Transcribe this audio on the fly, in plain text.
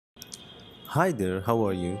Hi there, how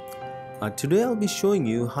are you? Today I'll be showing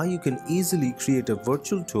you how you can easily create a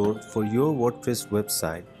virtual tour for your WordPress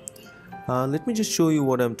website. Let me just show you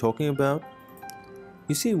what I'm talking about.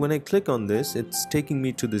 You see, when I click on this, it's taking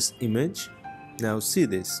me to this image. Now see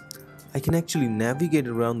this. I can actually navigate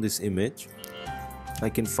around this image. I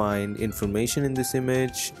can find information in this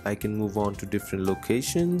image. I can move on to different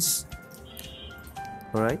locations.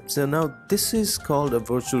 Alright, so now this is called a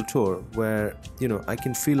virtual tour where I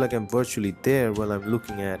can feel like I'm virtually there while I'm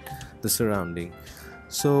looking at the surrounding.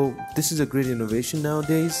 So this is a great innovation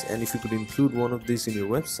nowadays, and if you could include one of these in your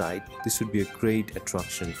website, this would be a great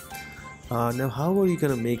attraction. Now how are you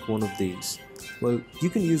gonna make one of these? Well, you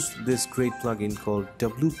can use this great plugin called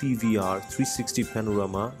WPVR 360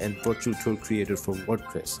 Panorama and Virtual Tour Creator from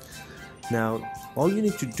WordPress. Now, all you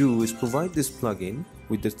need to do is provide this plugin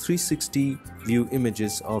with the 360 view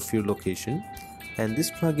images of your location, and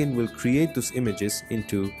this plugin will create those images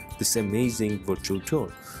into this amazing virtual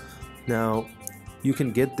tour. Now, you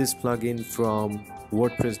can get this plugin from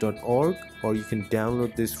WordPress.org, or you can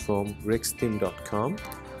download this from rextheme.com.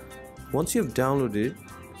 Once you have downloaded,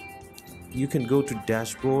 you can go to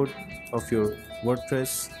dashboard of your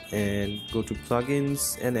WordPress and go to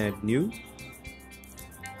plugins and add new.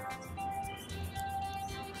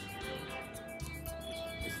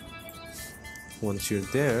 Once you're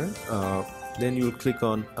there, then you'll click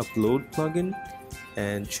on upload plugin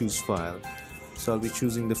and choose file. So I'll be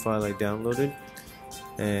choosing the file I downloaded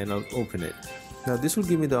and I'll open it. Now this will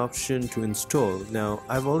give me the option to install. Now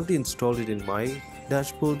I've already installed it in my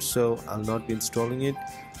dashboard, so I'll not be installing it,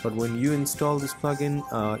 but when you install this plugin,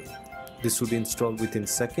 this will be installed within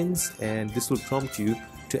seconds, and this will prompt you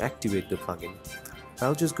to activate the plugin.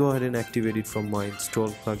 I'll just go ahead and activate it from my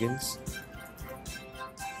installed plugins.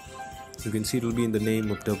 You can see it will be in the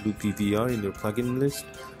name of WPVR in your plugin list.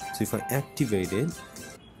 So if I activate it,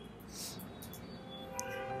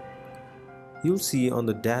 you'll see on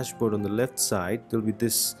the dashboard on the left side there will be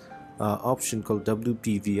this option called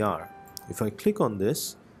WPVR. If I click on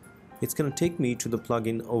this, it's going to take me to the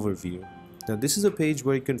plugin overview. Now this is a page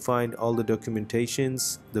where you can find all the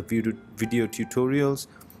documentations, the video tutorials,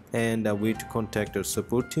 and a way to contact our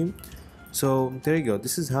support team. So there you go.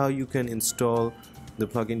 This is how you can install the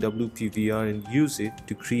plugin WPVR and use it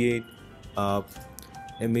to create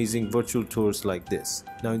amazing virtual tours like this.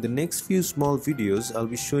 Now in the next few small videos, I'll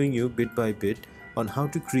be showing you bit by bit on how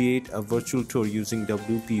to create a virtual tour using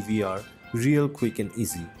WPVR real quick and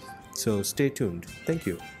easy. So stay tuned. Thank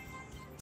you.